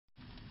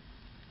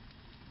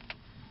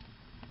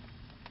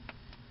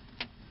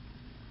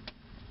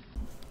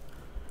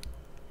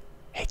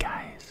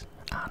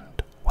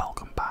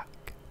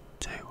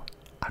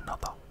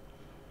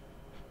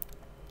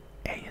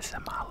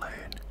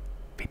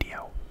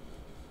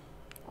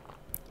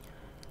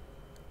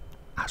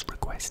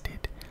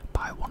requested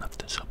by one of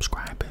the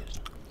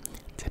subscribers.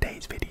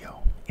 Today's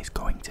video is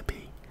going to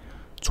be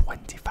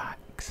 20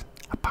 facts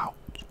about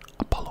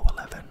Apollo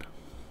 11.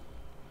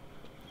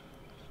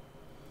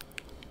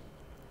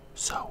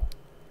 So,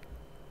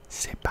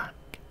 sit back,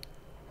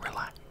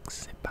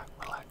 relax,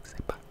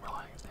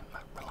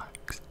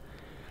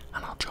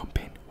 and I'll jump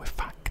in with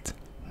fact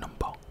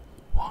number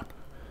 1.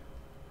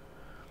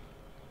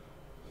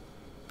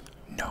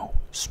 No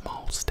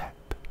small step.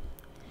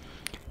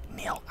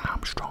 Neil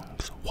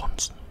Armstrong's one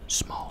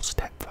small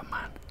step for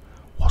man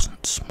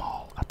wasn't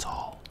small at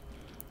all.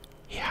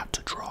 He had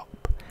to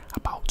drop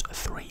about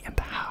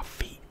 3.5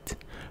 feet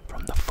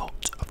from the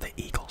foot of the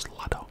Eagle's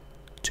ladder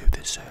to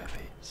the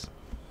surface.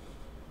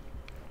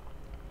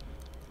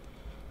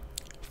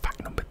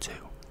 Fact number 2.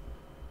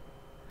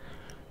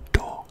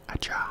 Door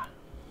ajar.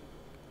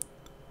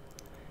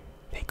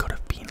 They could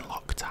have been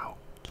locked out.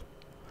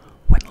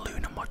 When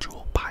Lunar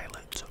Module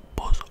pilot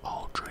Buzz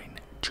Aldrin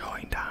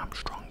joined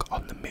Armstrong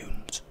on the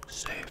moon's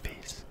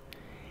surface,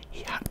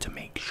 he had to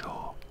make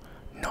sure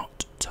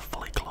not to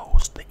fully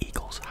close the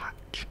Eagle's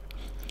hatch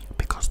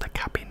because the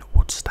cabin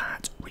would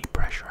start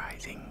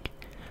repressurizing,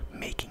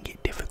 making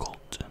it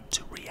difficult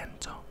to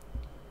re-enter.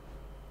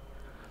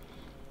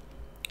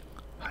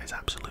 That is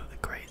absolutely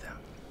crazy.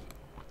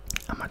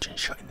 Imagine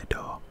shutting the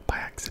door by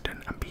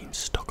accident and being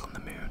stuck on the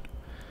moon.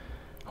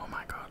 Oh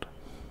my god.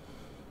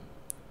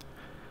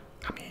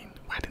 I mean,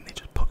 why didn't they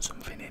just put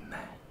something in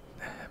there?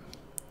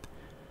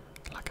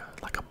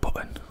 Like a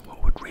button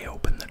what would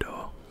reopen the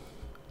door.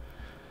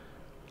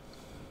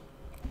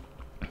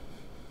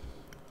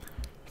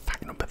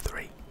 Fact number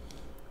 3.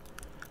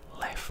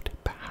 Left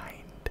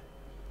behind.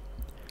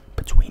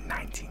 Between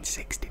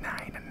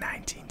 1969 and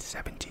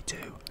 1972,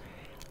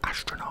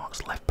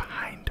 astronauts left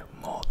behind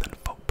more than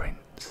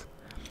footprints,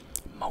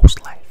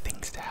 mostly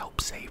things to help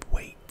save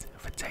weight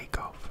for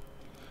takeoff.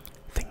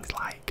 Things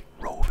like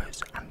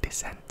rovers and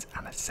descent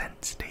and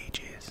ascent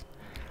stages,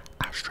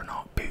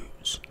 astronaut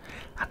boots,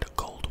 and a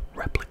gold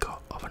replica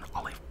of an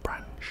olive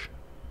branch.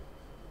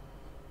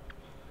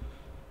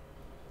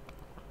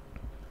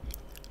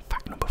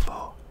 Fact number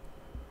 4.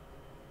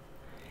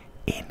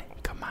 In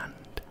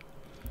command.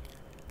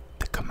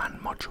 The command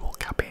module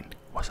cabin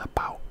was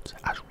about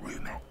as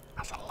roomy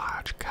as a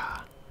large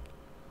car.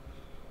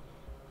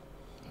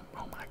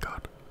 Oh my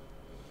god.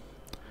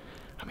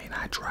 I mean,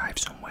 I drive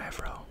somewhere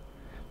for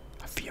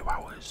a few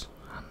hours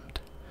and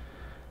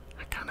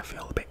I kind of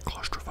feel a bit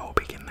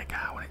claustrophobic in the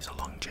car when it's a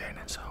long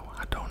journey, so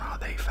I don't know how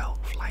they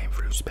felt flying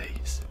through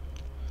space.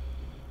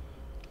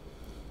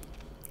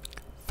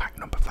 Fact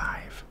number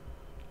 5.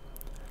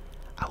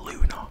 A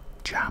lunar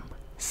jam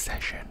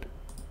session.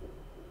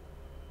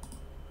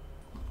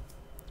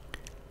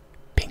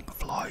 Pink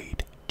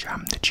Floyd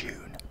jammed the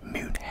tune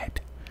Moonhead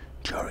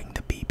during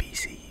the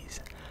BBC's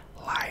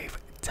live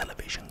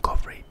television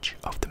coverage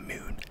of the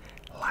moon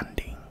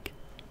landing.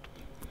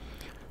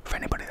 For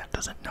anybody that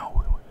doesn't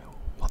know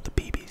what the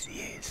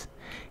BBC is,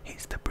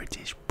 it's the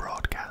British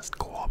Broadcast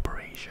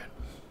Corporation.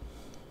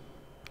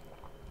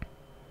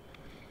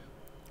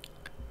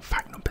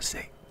 Fact number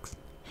 6.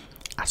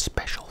 A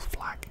special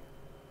flag.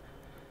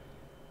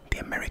 The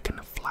American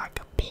flag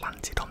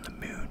planted on the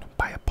moon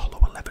by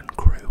Apollo 11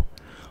 crew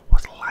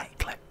was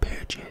likely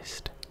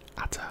purchased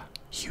at a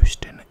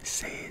Houston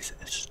Sears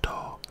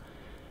store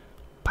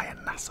by a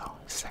NASA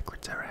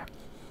secretary.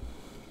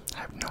 I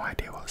have no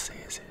idea what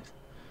Sears is.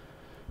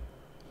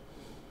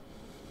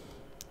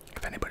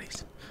 If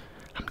anybody's,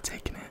 I'm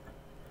taking it.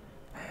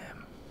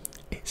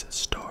 It's a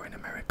store in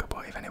America,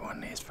 but if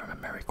anyone is from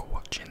America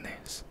watching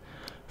this,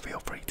 feel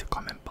free to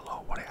comment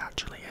below what it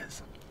actually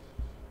is.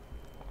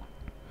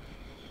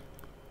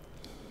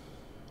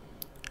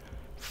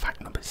 Fact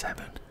number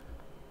 7.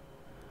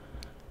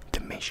 The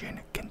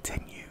mission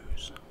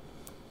continues.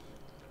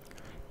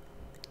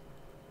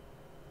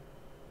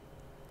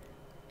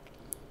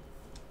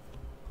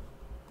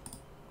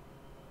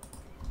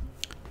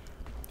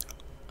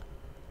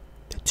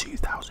 The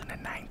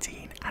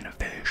 2019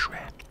 anniversary.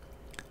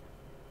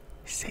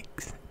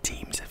 6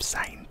 teams of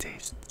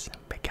scientists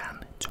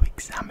began to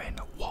examine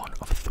one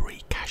of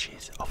 3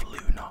 caches of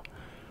lunar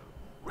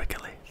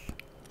regolith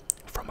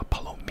from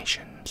Apollo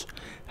missions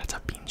that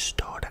have been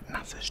stored at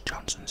NASA's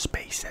Johnson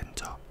Space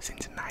Center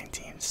since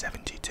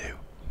 1972.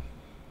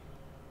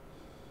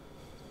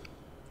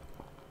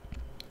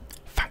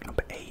 Fact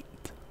number 8.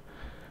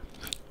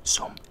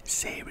 Some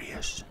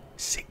serious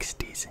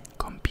 60s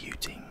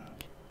computing.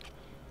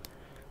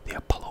 The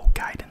Apollo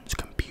guidance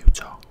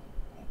computer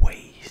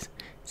weighs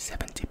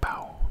 70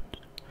 pounds,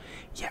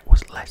 yet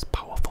was less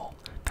powerful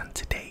than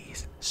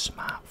today's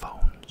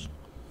smartphones.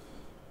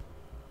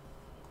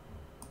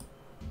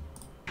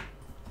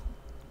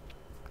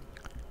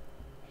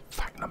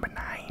 Fact number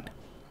 9.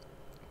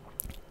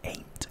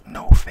 Ain't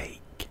no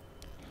fake.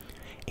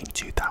 In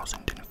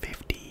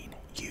 2015,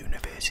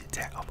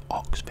 University of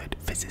Oxford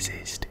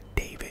physicist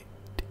David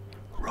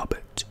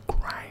Robert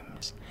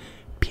Grimes,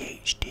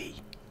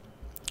 PhD,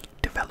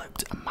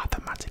 developed a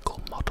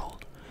mathematical model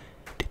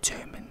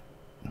determining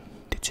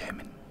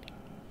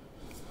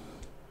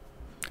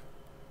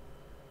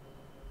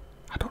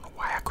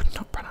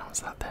pronounce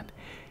that then,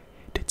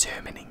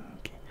 determining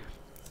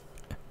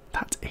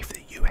that if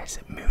the US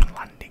moon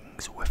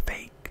landings were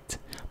faked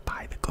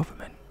by the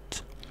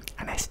government,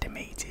 an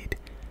estimated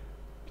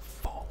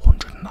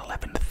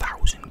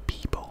 411,000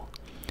 people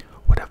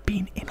would have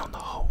been in on the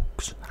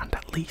hoax, and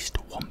at least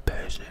one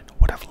person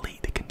would have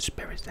leaked the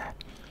conspiracy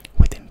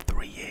within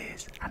 3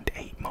 years and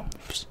 8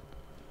 months.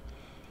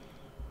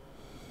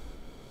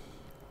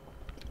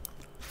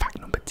 Fact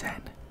number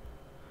 10.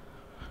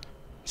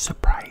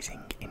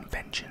 Surprising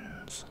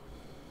inventions.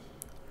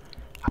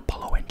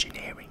 Apollo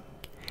engineering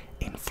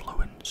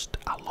influenced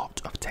a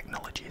lot of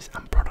technologies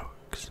and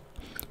products,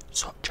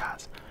 such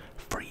as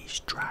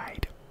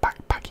freeze-dried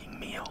backpacking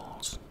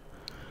meals,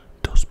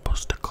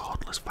 dustbuster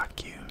cordless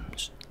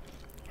vacuums,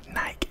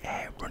 Nike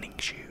Air running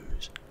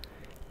shoes,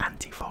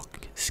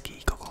 anti-fog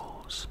ski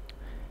goggles,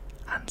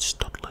 and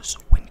studless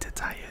winter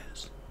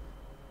tyres.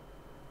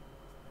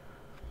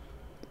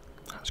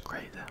 That's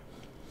crazy.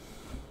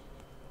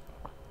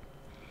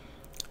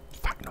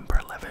 Fact number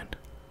 11.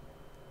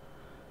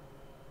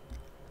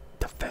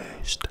 The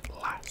first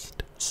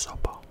Last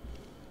Supper.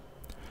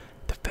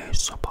 The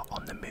first supper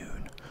on the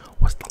moon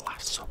was the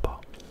Last Supper.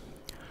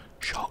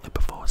 Shortly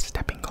before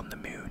stepping on the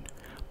moon,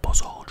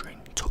 Buzz Aldrin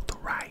took the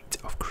rite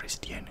of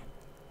Christian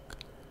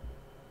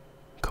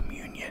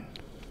communion,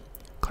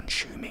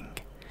 consuming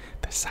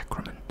the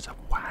sacraments of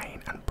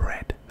wine and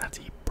bread that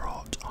he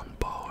brought on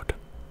board.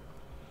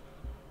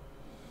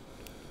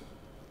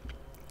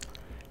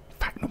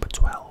 Fact number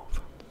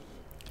 12.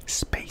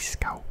 Space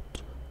Scout.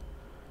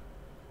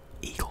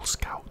 Eagle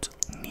Scout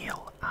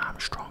Neil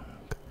Armstrong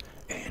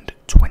earned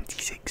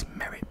 26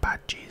 merit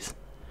badges.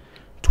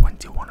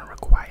 21 are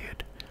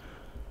required,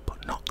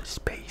 but not the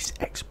Space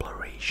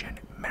Exploration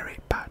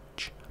Merit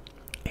Badge.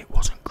 It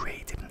wasn't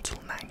created until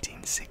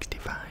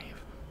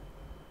 1965.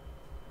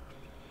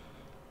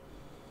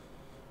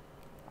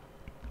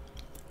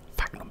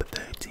 Fact number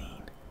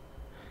 13.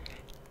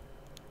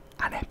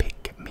 An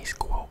epic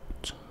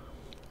misquote.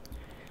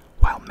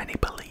 While many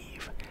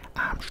believe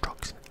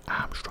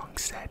Armstrong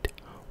said,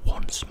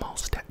 "One small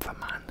step for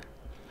man,"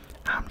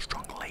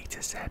 Armstrong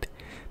later said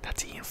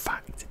that he in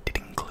fact did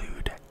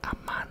include a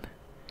man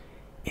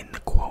in the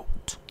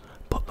quote,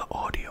 but the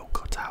audio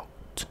cut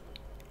out.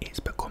 It's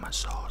become a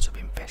source of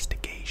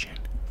investigation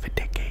for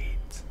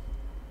decades.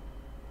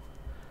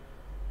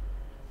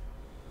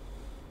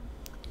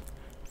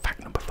 Fact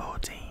number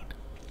 14.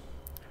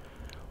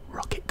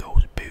 Rocket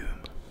goes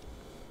boom.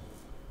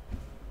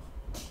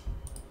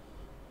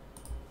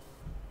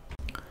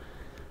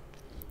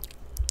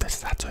 The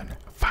Saturn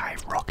V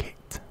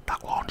rocket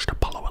that launched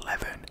Apollo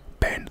 11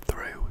 burned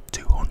through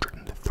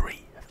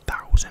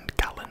 203,000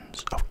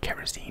 gallons of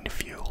kerosene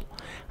fuel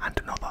and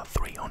another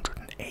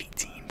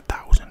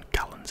 318,000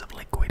 gallons of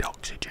liquid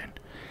oxygen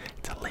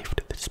to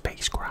lift the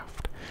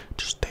spacecraft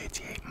just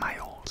 38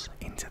 miles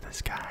into the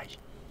sky.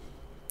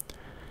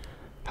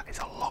 That is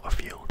a lot of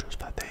fuel just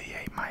for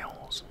 38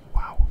 miles.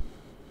 Wow.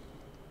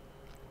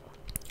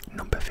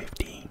 Number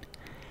 15.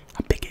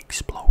 A big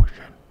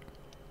explosion.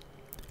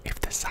 If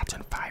the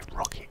Saturn V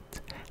rocket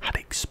had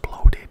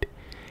exploded,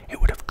 it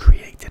would have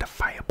created a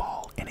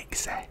fireball in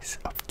excess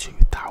of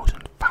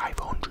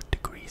 2,500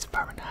 degrees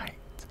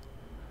Fahrenheit.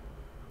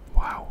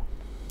 Wow.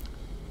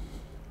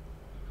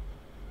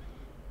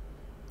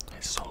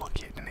 It's so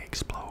lucky it didn't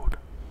explode.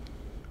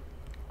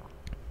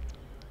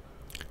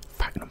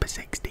 Fact number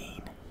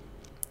 16.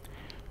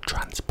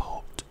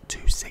 Transport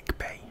to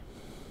Sickbay.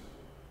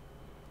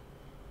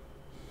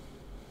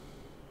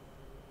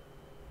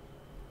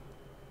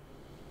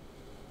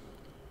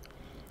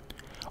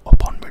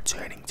 Upon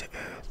returning to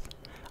Earth,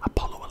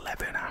 Apollo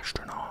 11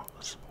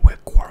 astronauts were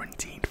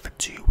quarantined for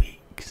 2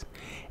 weeks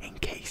in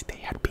case they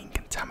had been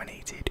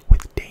contaminated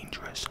with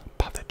dangerous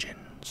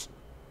pathogens.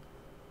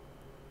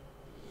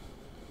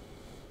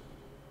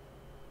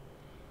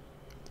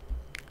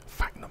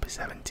 Fact number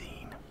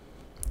 17.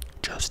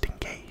 Just in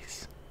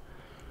case.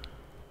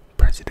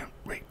 President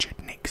Richard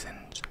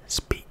Nixon's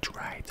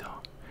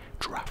speechwriter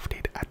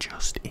drafted a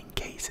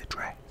just-in-case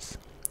address,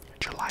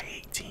 July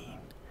 18,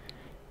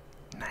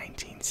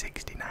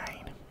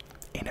 1969,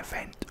 in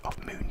event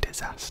of moon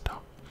disaster.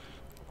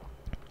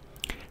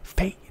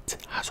 Fate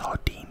has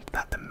ordained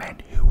that the men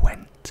who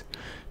went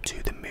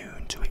to the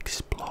moon to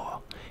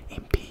explore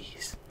in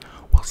peace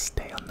will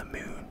stay on the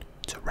moon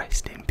to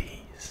rest in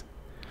peace.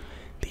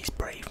 These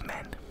brave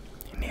men,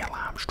 Neil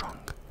Armstrong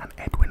and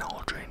Edwin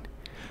Aldrin,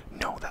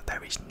 know that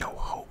there is no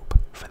hope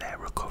for their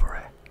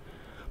recovery,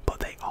 but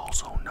they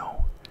also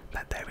know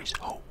that there is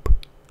hope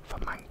for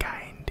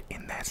mankind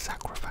in their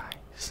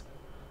sacrifice.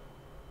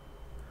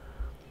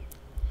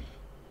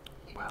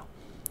 Well,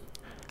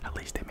 at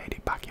least they made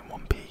it back in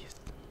one piece.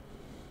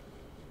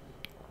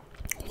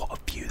 What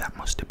a view that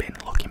must have been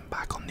looking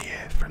back on the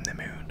Earth from the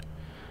moon.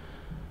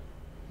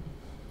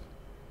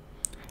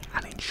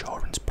 An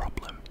insurance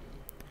problem.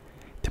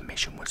 The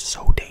mission was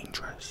so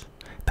dangerous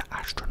that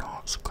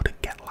astronauts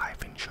couldn't get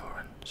life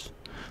insurance,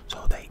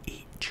 so they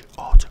each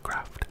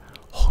autographed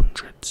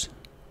hundreds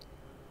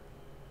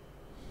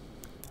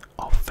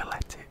of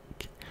philetic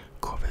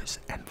covers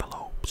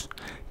envelopes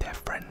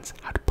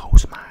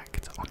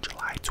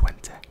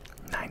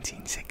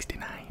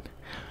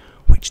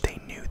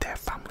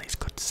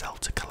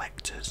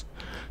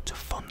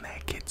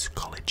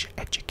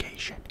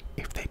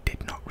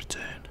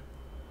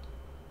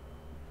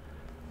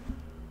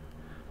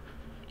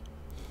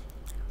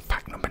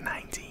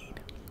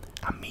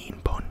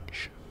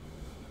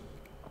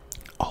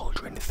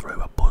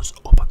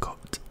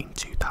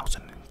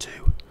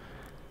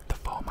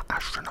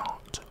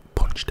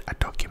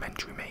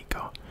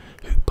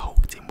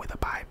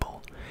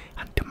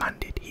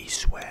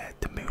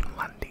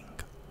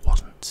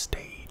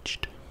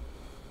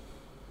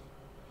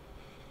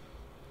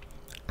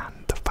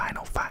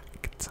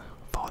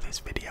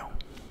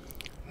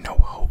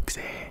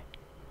flags here.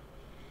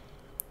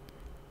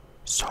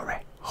 Sorry,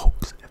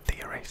 hoax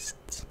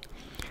theorists.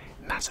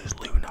 NASA's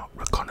Lunar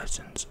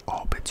Reconnaissance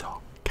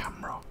Orbiter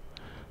camera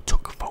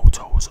took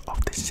photos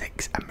of the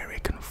 6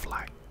 American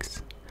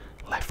flags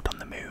left on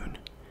the moon.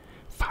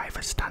 5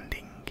 are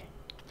standing.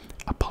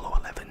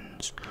 Apollo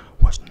 11's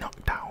was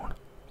knocked down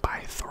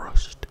by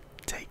thrust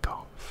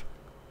takeoff.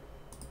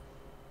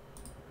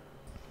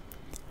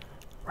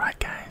 Right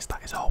guys,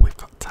 that is all we've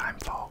got time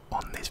for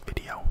on this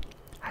video.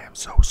 I am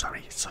so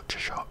sorry it's such a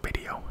short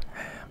video.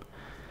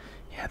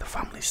 Yeah, the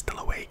family's still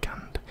awake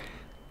and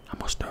I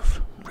must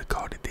have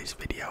recorded this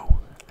video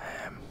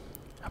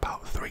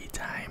about 3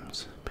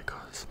 times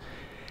because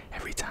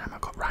every time I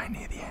got right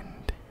near the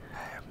end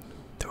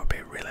there would be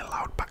a really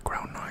loud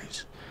background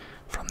noise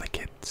from the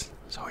kids.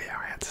 So yeah,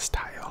 I had to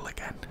start it all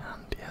again,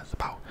 and yeah, it's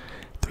about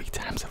 3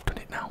 times I've done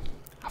it now.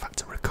 I've had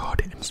to record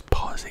it and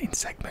pause it in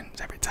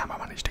segments every time I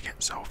manage to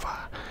get so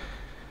far.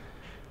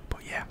 But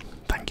yeah,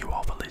 thank you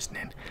all for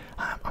listening.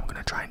 I'm going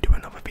to try and do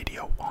another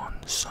video on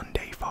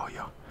Sunday for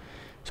you.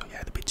 So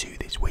yeah, there'll be 2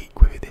 this week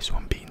with this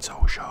one being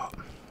so short.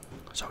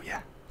 So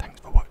yeah,